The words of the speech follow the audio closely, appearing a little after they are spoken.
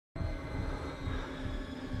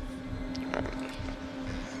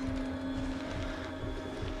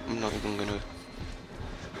not even gonna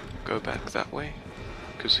go back that way,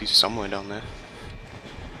 because he's somewhere down there.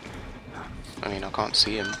 I mean, I can't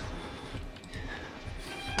see him.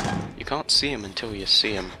 You can't see him until you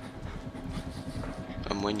see him.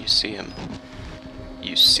 And when you see him,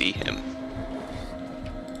 you see him.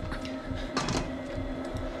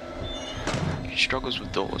 He struggles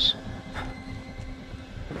with doors.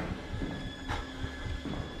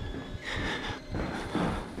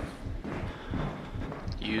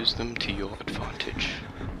 Use them to your advantage.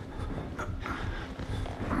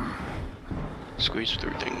 Squeeze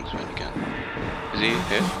through things when you can. Is he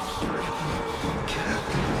here?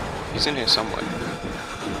 He's in here somewhere,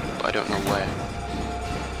 but I don't know where.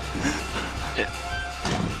 Yeah.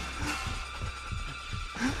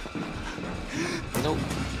 No,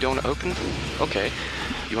 you don't want to open? Okay.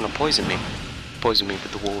 You want to poison me? Poison me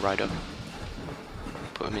with the Wallrider.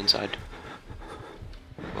 Put him inside.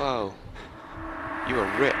 Whoa. You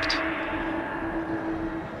are ripped.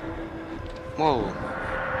 Whoa.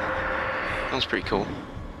 That was pretty cool.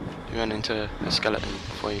 You ran into a skeleton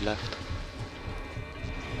before you left.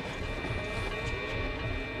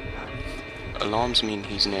 Alarms mean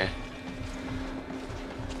he's near.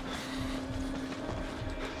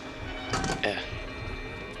 Yeah.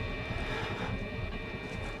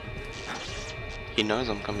 He knows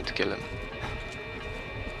I'm coming to kill him.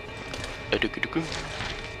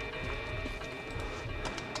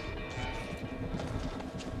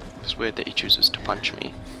 It's weird that he chooses to punch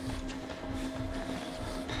me.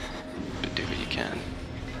 But do what you can.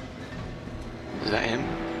 Is that him?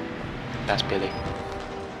 That's Billy.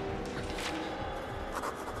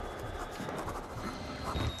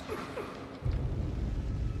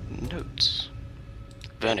 Notes.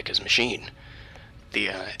 Wernicke's machine. The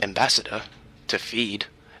ambassador to feed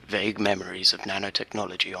vague memories of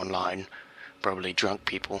nanotechnology online. Probably drunk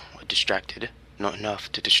people are distracted, not enough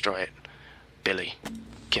to destroy it. Billy,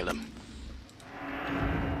 kill him.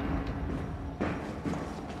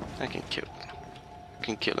 I can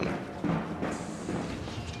kill him.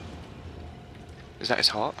 Is that his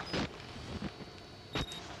heart?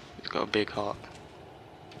 He's got a big heart.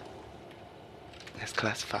 That's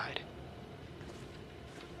classified.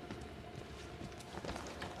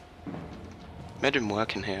 Imagine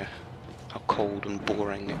working here. How cold and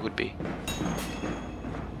boring it would be.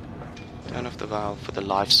 Turn off the valve for the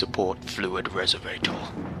life support fluid reservoir.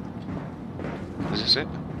 Is this it?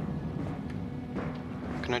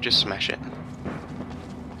 Can I just smash it?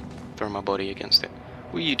 Throw my body against it.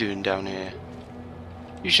 What are you doing down here?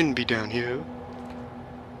 You shouldn't be down here.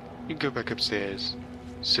 You go back upstairs,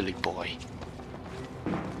 silly boy.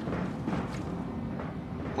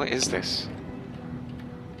 What is this?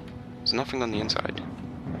 There's nothing on the inside.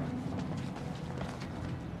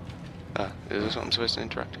 Ah, is this what I'm supposed to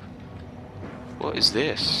interact with? What is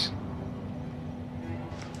this?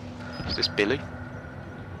 Is this Billy?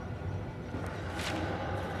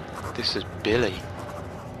 This is Billy.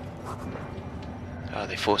 Ah,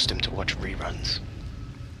 they forced him to watch reruns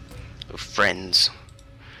of Friends.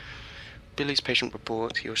 Billy's patient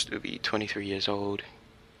report, he used to be 23 years old.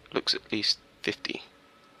 Looks at least 50.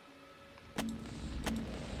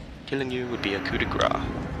 Killing you would be a coup de grace.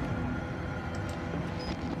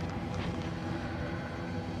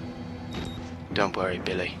 Don't worry,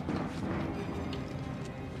 Billy.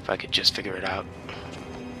 If I could just figure it out.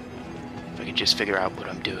 If I could just figure out what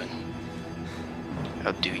I'm doing.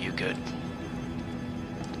 I'll do you good.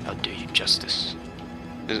 I'll do you justice.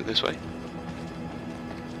 Is it this way?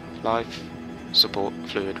 Life support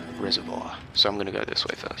fluid reservoir. So I'm gonna go this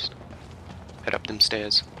way first. Head up them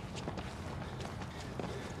stairs.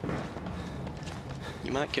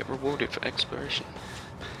 You might get rewarded for exploration.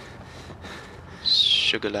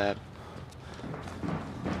 Sugar lab.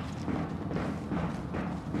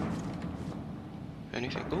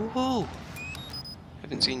 Anything? Ooh!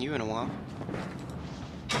 Haven't seen you in a while.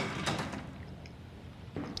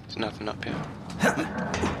 There's nothing up here.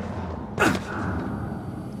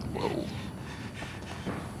 Whoa.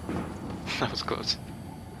 That was close.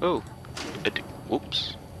 Oh.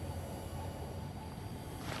 Whoops.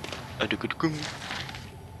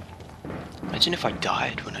 Imagine if I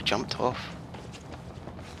died when I jumped off.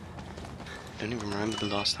 I don't even remember the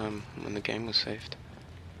last time when the game was saved.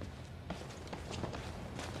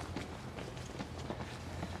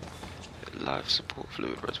 Life support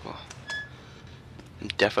fluid reservoir. I'm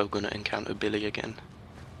defo gonna encounter Billy again.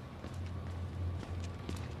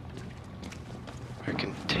 I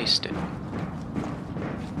can taste it.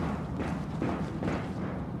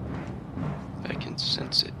 I can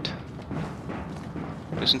sense it.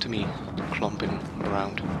 Listen to me clomping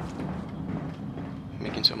around,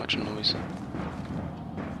 making so much noise.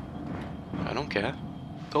 I don't care.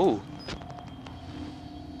 Oh!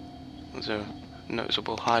 There's a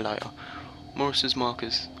noticeable highlighter. Morris's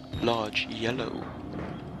markers, large, yellow.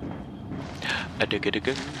 A digga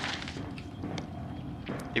digga.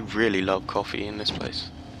 They really love coffee in this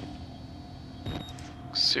place.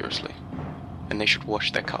 Seriously. And they should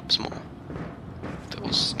wash their cups more. They're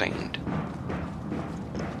all stained.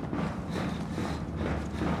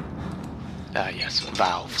 Ah yes,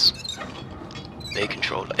 valves. They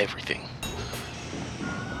control everything.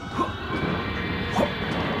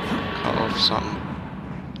 Cut off something.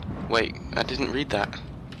 Wait, I didn't read that.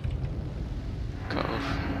 Cut off.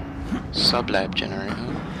 Sublab generator.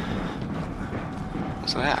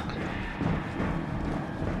 What's that?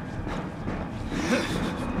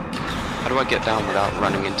 How do I get down without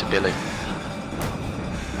running into Billy?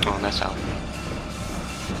 Oh, that's how.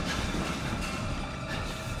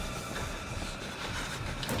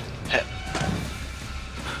 Heh.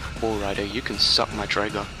 Wallrider, you can suck my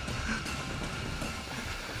trigger.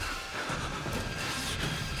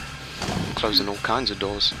 I'm closing all kinds of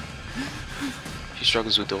doors. She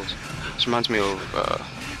struggles with doors. This reminds me of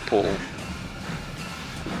Portal.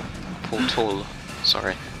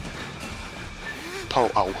 Sorry.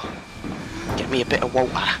 Portal. Get me a bit of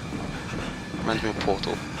water. Reminds me of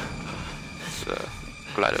Portal. The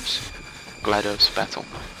GLaDOS battle.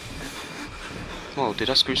 Oh, did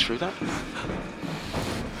I screw through that?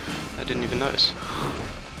 I didn't even notice. Oh,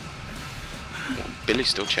 Billy's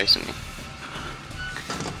still chasing me.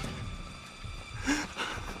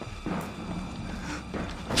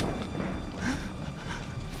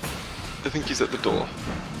 I think he's at the door.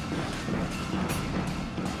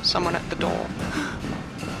 Someone at the door.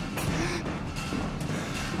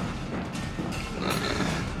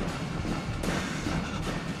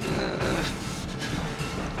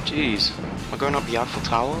 Jeez, am I going up the Eiffel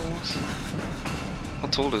Tower or what? How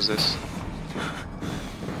tall is this?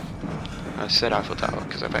 I said Eiffel Tower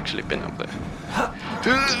because I've actually been up there.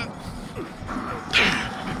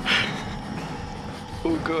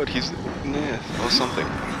 Oh god, he's near or something.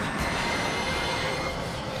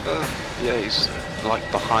 Yeah, he's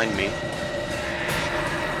like behind me.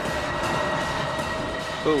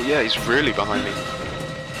 Oh yeah, he's really behind me.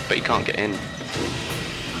 But he can't get in.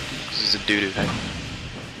 This is a doo-doo head.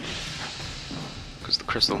 Because the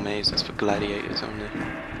crystal maze is for gladiators only.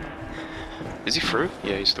 Is he through?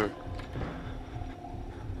 Yeah, he's through.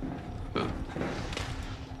 Oh.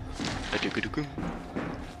 Look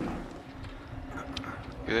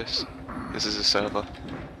at this. This is a server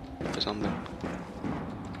for something.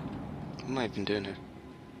 What am I even doing here?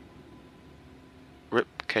 Rip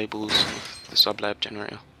cables of the sublab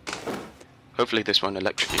generator. Hopefully this won't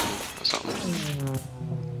electrocute me or something.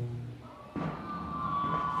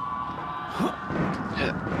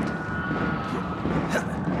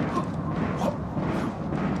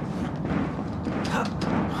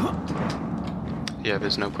 Yeah,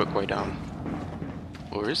 there's no quick way down.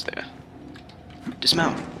 Or is there?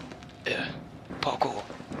 Dismount! Yeah. Parkour.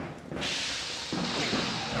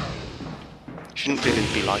 Shouldn't Billy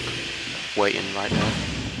be like waiting right there?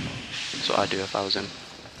 That's what I'd do if I was him.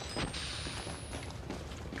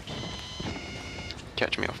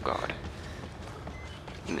 Catch me off guard.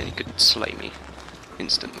 And then he could slay me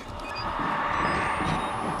instantly.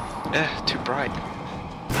 Too bright.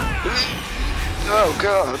 Oh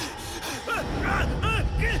god!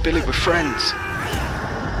 Billy, we're friends!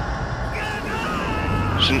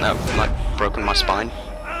 Shouldn't have, like, broken my spine?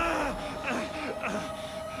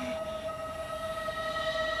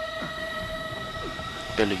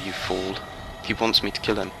 Billy, you fool. He wants me to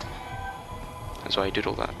kill him. That's why he did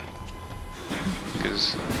all that.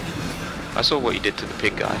 Because I saw what he did to the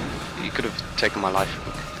pig guy. He could have taken my life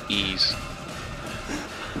with ease.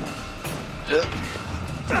 Yeah.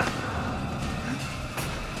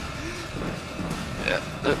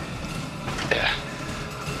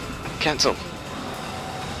 Cancel.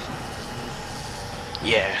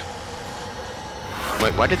 Yeah.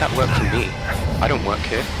 Wait, why did that work for me? I don't work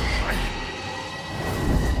here.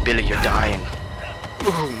 Billy, you're dying.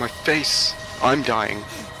 Oh, my face. I'm dying.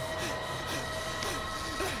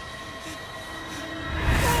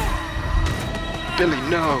 Billy,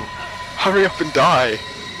 no. Hurry up and die.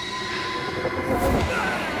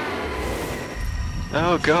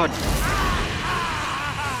 Oh, God.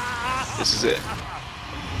 This is it.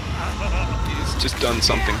 He's just done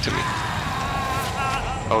something to me.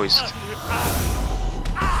 Oh,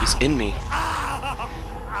 he's in me.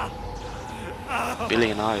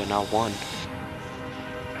 Billy and I are now one.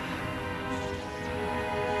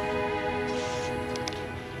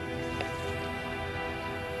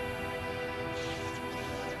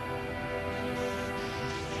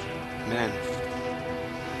 Man.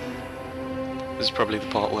 This is probably the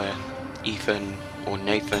part where Ethan or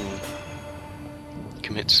Nathan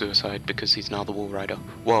commits suicide because he's now the Wallrider.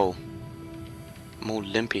 Whoa. I'm all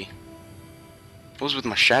limpy. What was with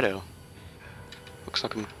my shadow? Looks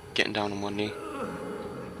like I'm getting down on one knee.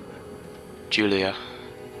 Julia.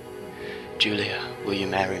 Julia, will you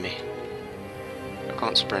marry me? I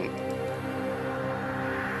can't sprint.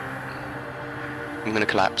 I'm gonna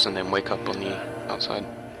collapse and then wake up on the outside.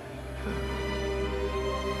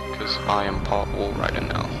 Because I am part Wallrider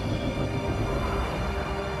now.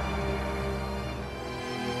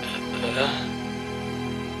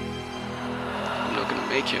 I'm not gonna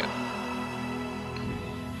make it.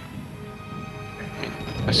 I mean,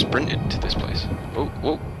 I sprinted to this place. Oh,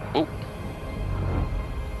 whoa, whoa.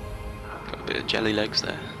 Got a bit of jelly legs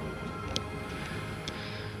there.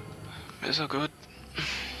 It's all good.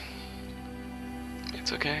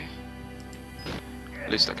 It's okay.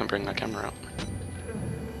 At least I can bring my camera out.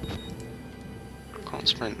 Can't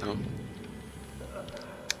sprint though.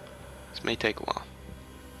 This may take a while.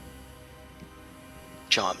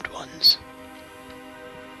 Charmed ones.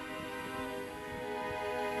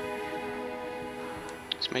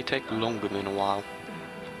 This may take longer than a while.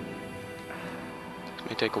 This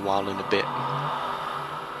may take a while and a bit.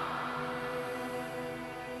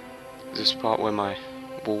 Is this part where my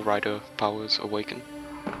Wallrider powers awaken?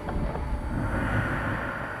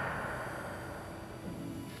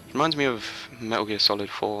 Reminds me of Metal Gear Solid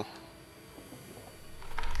 4.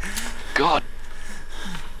 God!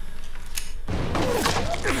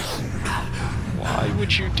 Why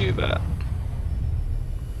would you do that?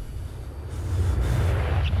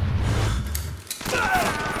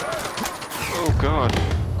 Oh God.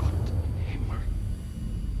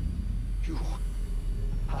 You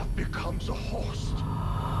have become the host.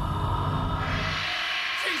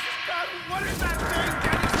 Jesus God, what is that thing?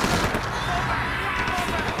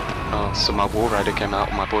 Oh, so my Wallrider came out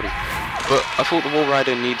of my body. But I thought the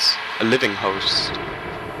Wallrider needs a living host.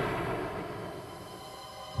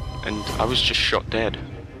 And I was just shot dead.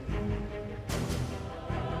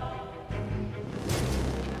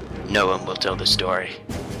 No one will tell the story.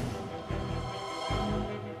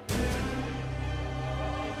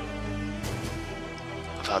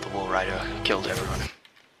 Of how the Wallrider killed everyone.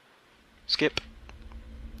 Skip.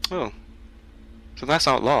 Oh. So that's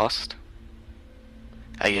Outlast.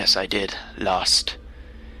 Yes, I did. Last.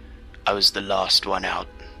 I was the last one out.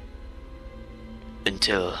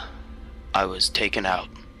 Until I was taken out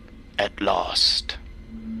at last.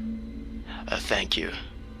 Thank you.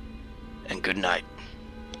 And good night.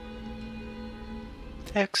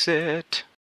 Exit.